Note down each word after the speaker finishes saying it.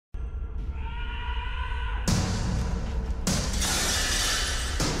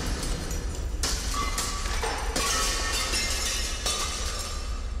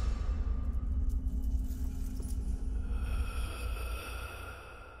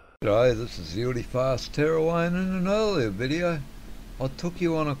G'day, this is the Ooty Fast Tearaway, and in an earlier video I took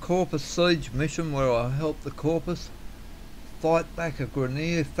you on a Corpus siege mission where I helped the Corpus fight back a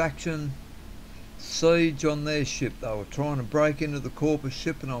Grinners faction siege on their ship. They were trying to break into the Corpus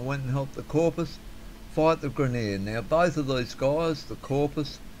ship and I went and helped the Corpus fight the Grinners. Now both of these guys, the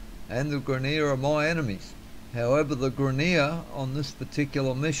Corpus and the Grinners, are my enemies. However, the Grinners on this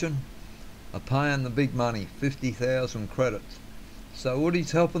particular mission are paying the big money, 50,000 credits. So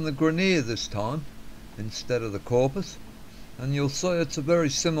Ooty's helping the Grinners this time instead of the Corpus, and you'll see it's a very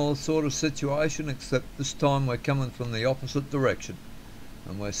similar sort of situation, except this time we're coming from the opposite direction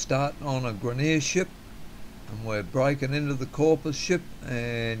and we're starting on a Grinners ship and we're breaking into the Corpus ship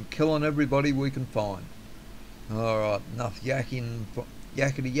and killing everybody we can find. Alright, enough yakety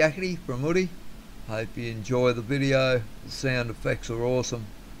yakety from Ooty. Hope you enjoy the video. The sound effects are awesome,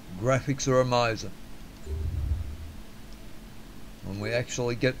 graphics are amazing. When we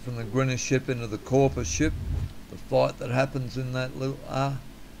actually get from the Grinners ship into the Corpus ship, the fight that happens in that little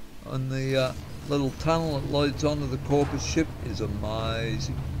little tunnel that leads onto the Corpus ship is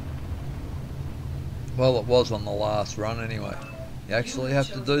amazing. Well, it was on the last run anyway. You actually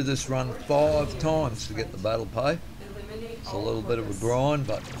have to do this run 5 times to get the battle pay. It's a little bit of a grind,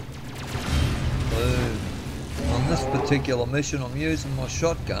 but boom. On this particular mission I'm using my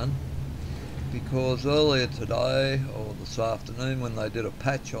shotgun because earlier today, or this afternoon, when they did a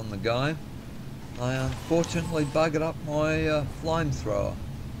patch on the game, they unfortunately buggered up my flamethrower.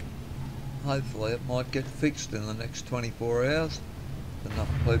 Hopefully it might get fixed in the next 24 hours. Enough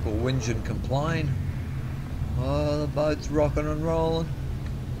people whinge and complain. Oh, the boat's rocking and rolling.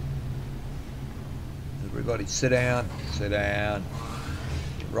 Everybody sit down, sit down.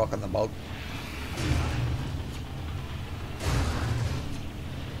 You're rocking the boat.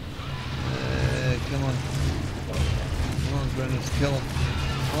 Come on. Come on, Grinners, kill them.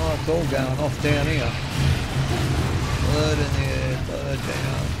 Oh, it's all going off down here. Bird in the air, bird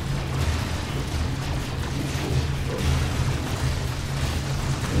down.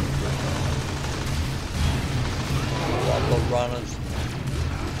 Couple of runners.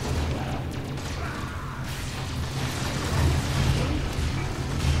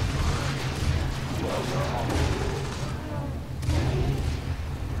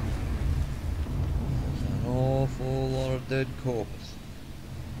 Awful lot of dead Corpus.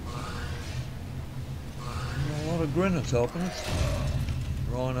 And a lot of Grinners helping us.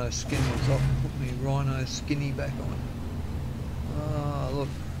 Rhino skin was off. Put me rhino skinny back on. Ah, look.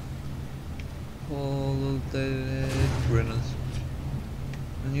 Poor little dead Grinners.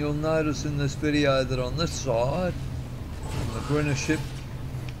 And you'll notice in this video that on this side, on the Grinner ship,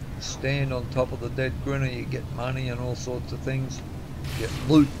 you stand on top of the dead Grinner, you get money and all sorts of things. You get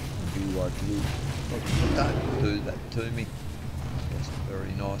loot. You like loot. Don't do that to me. That's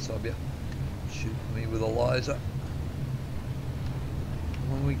very nice of you. Shoot me with a laser.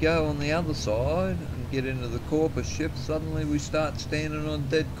 When we go on the other side and get into the Corpus ship, suddenly we start standing on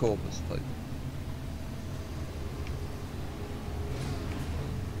dead Corpus people.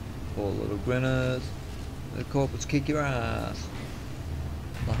 Poor little Grinners. The Corpus kick your ass.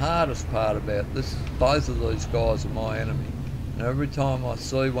 The hardest part about this is both of these guys are my enemy. And every time I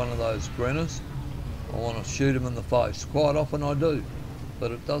see one of those Grinners, I want to shoot him in the face. Quite often I do,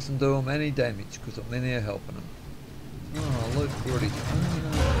 but it doesn't do him any damage because I'm in here helping him. Oh, look, pretty.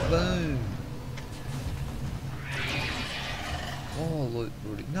 Oh, boom. Oh, look,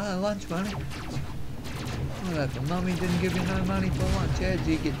 pretty. No lunch money. What happened? Mummy didn't give you no money for lunch. How'd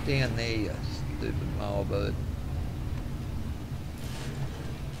you get down there, you stupid mower bird?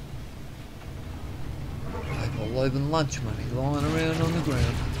 People leaving lunch money lying around on the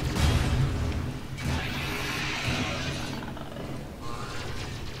ground.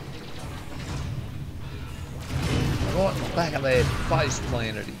 Right in the back of their face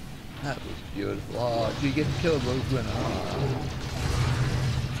planted him. That was beautiful. Oh, did you get killed, little Grinner? Oh.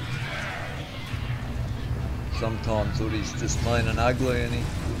 Sometimes Ooty's just mean and ugly and he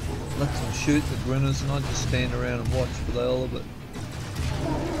lets them shoot the Grinners and I just stand around and watch for the hell of it.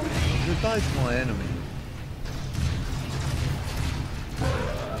 They're both my enemy.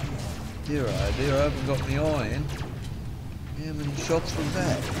 Dear oh dear, I haven't got my eye in. How many shots was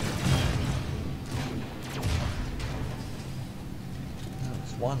that?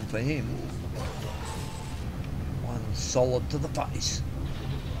 That's one for him. One solid to the face.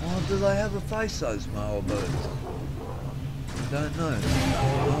 Oh, do they have a face, those mower birds? I don't know.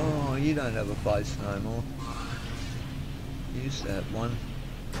 Oh, you don't have a face no more. You used to have one.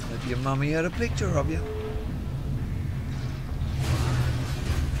 Maybe your mummy had a picture of you.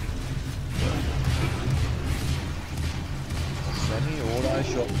 auto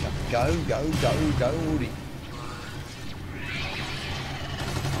shotgun. Go, go, go, go, Ooty.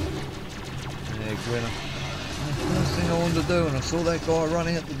 There, Grinner. And the first thing I wanted to do when I saw that guy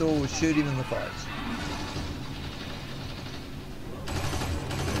running out the door was shoot him in the face.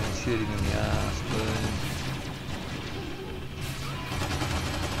 And shoot him in the arse, boom.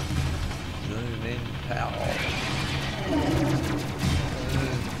 Zoom in, power.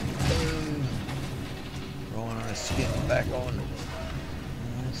 Boom, boom. Rhino skin back on.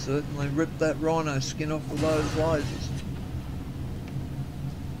 I certainly ripped that rhino skin off with those lasers.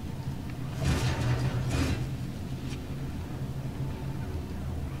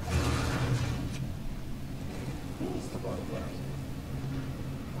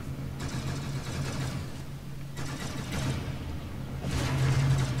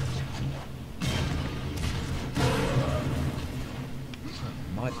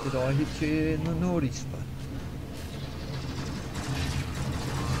 Mate, did I hit you in the naughty spot?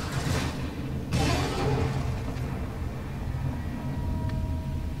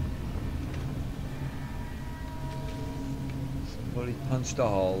 Somebody punched a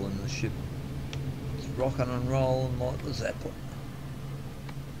hole in the ship. It's rocking and rolling like the Zeppelin.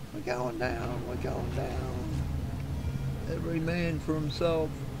 We're going down, we're going down. Every man for himself.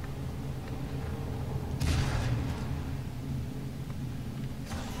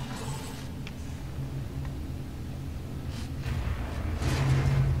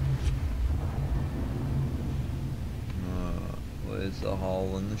 Where's the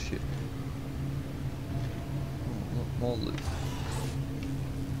hole in the ship? Oh, look, more loot.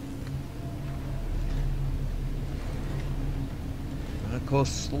 And of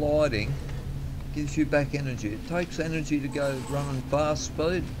course sliding gives you back energy. It takes energy to go running fast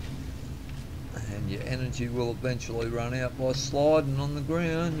speed, and your energy will eventually run out by sliding on the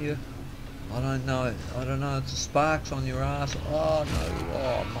ground. I don't know, it's the sparks on your ass. Oh no,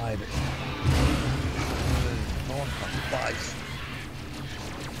 oh I made it. Right on the face.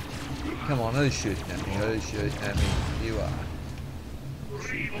 Come on, who's shooting at me? Who's shooting at me? You are. Not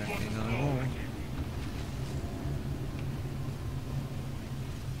shooting at me no more.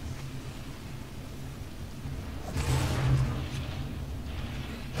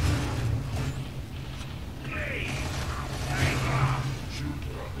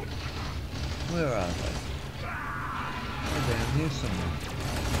 Where are they? They're down here somewhere.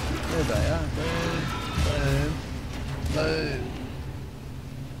 There they are. Boom. Boom. Boom.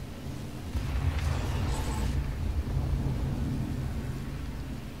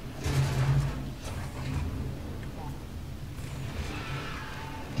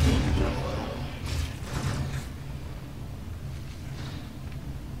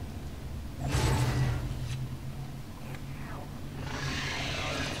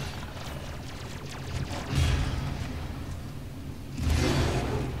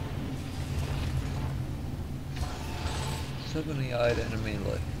 .78 enemy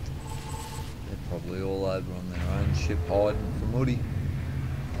left. They're probably all over on their own ship hiding from Ooty.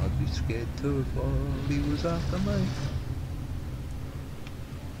 I'd be scared too if Ooty was after me.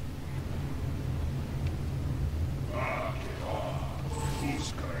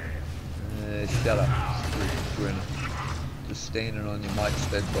 Shut up, Grinners. Just standing on your mate's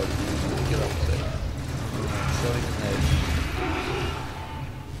dead body. Get upset. Shot him in the head.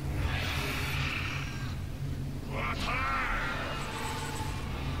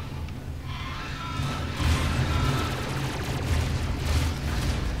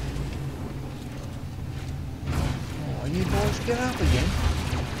 You boys get up again.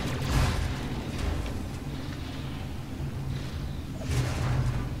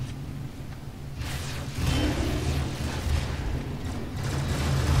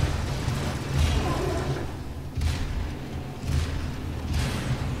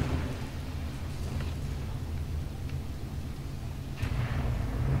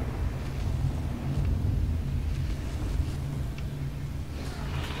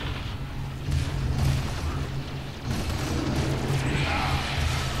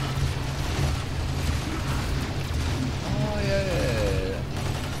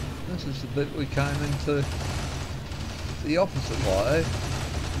 This is the bit we came into the opposite way.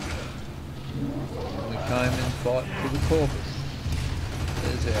 We came in fighting for the Corpus.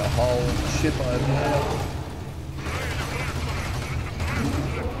 There's our hole in the ship over there.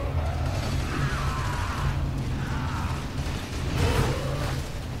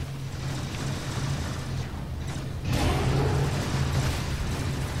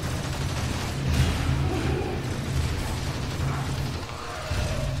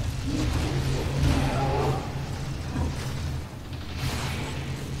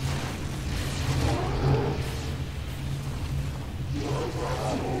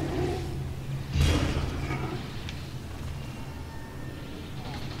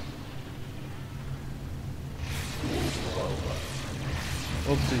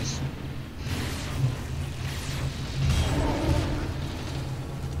 Oopsies.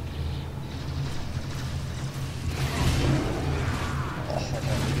 Oh,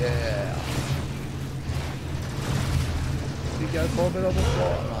 yeah. You go for a bit of a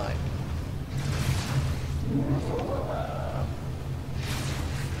flight, mate.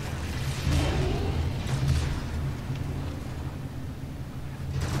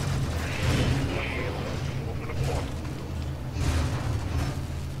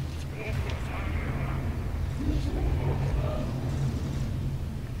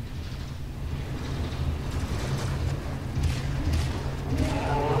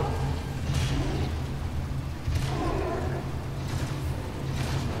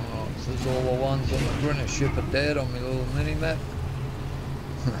 All the ones on the Grinners ship are dead on my little mini-map.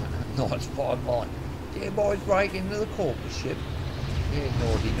 Nice fight line. Yeah, boys, break into the Corpus ship. Yeah,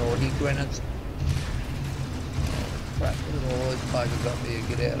 naughty Grinners. Oh, crap, look at all these buggers up here.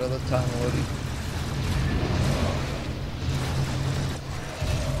 Get out of the tunnel, Ooty.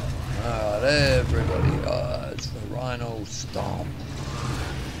 Alright, everybody. Oh, it's the Rhino Stomp.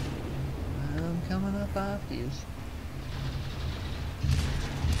 I'm coming up after you.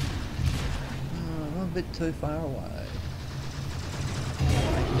 I'm a bit too far away.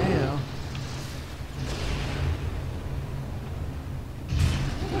 Right now.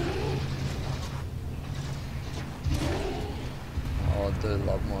 Oh, I do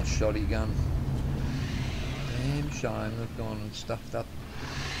love my shotty gun. Damn shame they've gone and stuffed up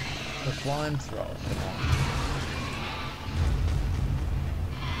the flamethrower.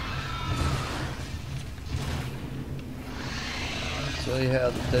 See how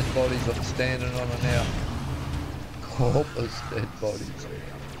the dead bodies I'm standing on are now. Corpus dead bodies.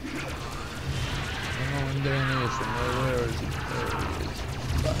 Come on down here somewhere. Where is it? There it is.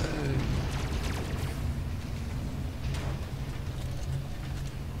 Boom.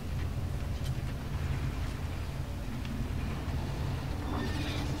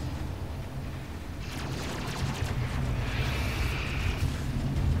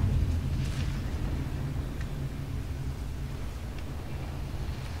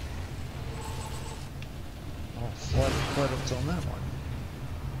 Slight credits on that one.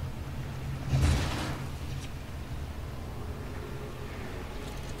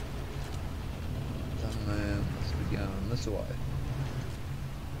 Some man must be going this way.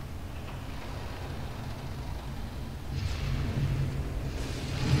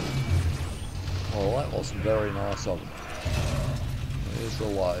 Well, that wasn't very nice of him. There's the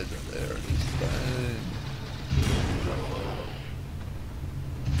laser. There it is. Boom.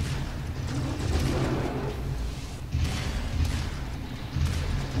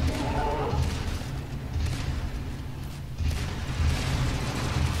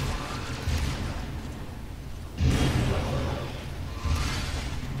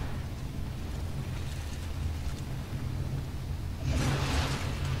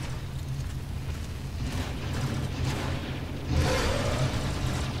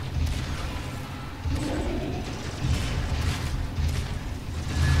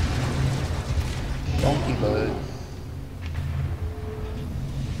 Donkey bird.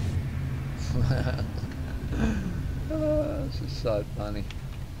 Oh, this is so funny.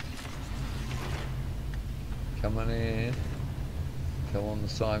 Coming in, killing the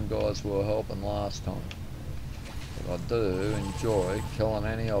same guys we were helping last time. But I do enjoy killing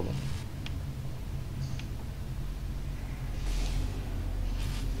any of them.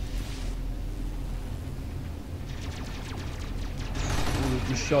 Ooh,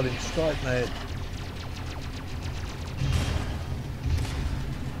 just shot him straight in the head.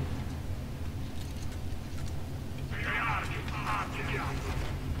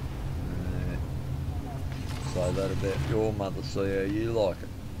 Say that about your mother, see how you like it.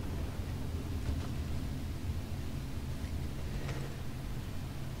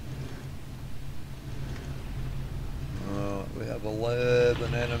 Alright, we have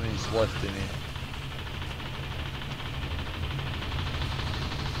 11 enemies left in here.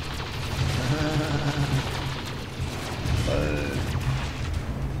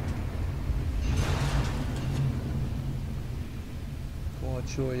 Quite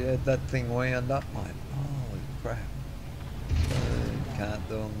sure you had that thing wound up, mate. Holy crap. Can't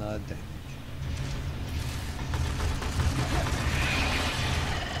do them no damage.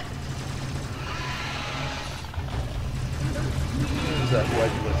 Where's that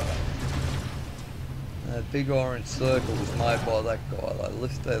wedge lifter? That big orange circle was made by that guy. They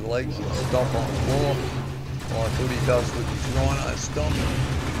lift their legs and stomp on the floor like Ooty does with his rhino stomp.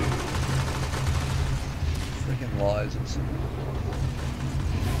 Freaking lasers.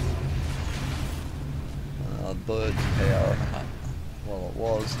 Birds powering them up. Well, it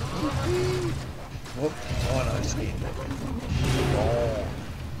was. Whoop, rhino skin. Oh.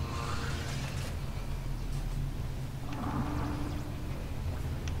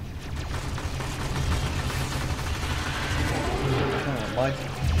 Come on, mate.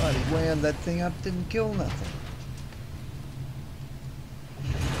 Bloody wound that thing up, didn't kill nothing.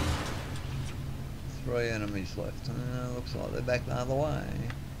 3 enemies left. Looks like they're back the other way.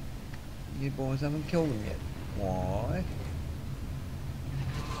 You boys haven't killed them yet. Why?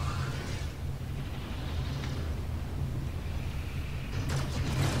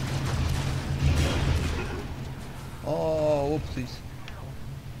 Oh, whoopsies.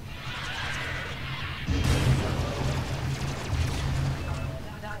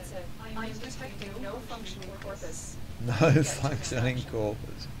 That's it. I'm detecting no functioning corpus. No functioning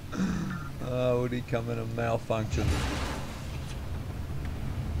corpus. Oh, would he come in and malfunction?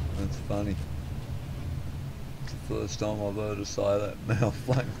 That's funny. It's the first time I've heard her say that.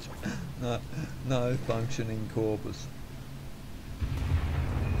 Malfunction. No functioning corpus.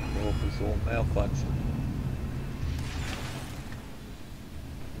 Corpus or malfunction.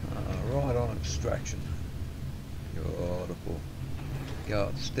 Right on extraction. Beautiful. Go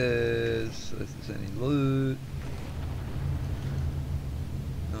upstairs, see if there's any loot.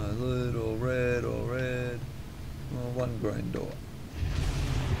 No loot, all red, all red. Oh, one green door.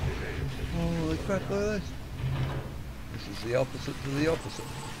 Holy crap, look at this. This is the opposite to the opposite.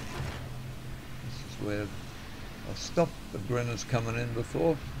 This is where I stopped the Grinners coming in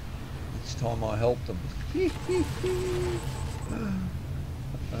before. It's time I helped them.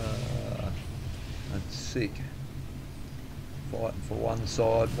 That's sick. Fighting for one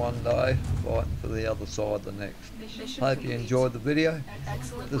side one day, fighting for the other side the next. Hope you enjoyed the video.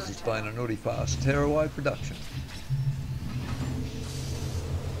 This has been an Ooty Fast Tearaway production.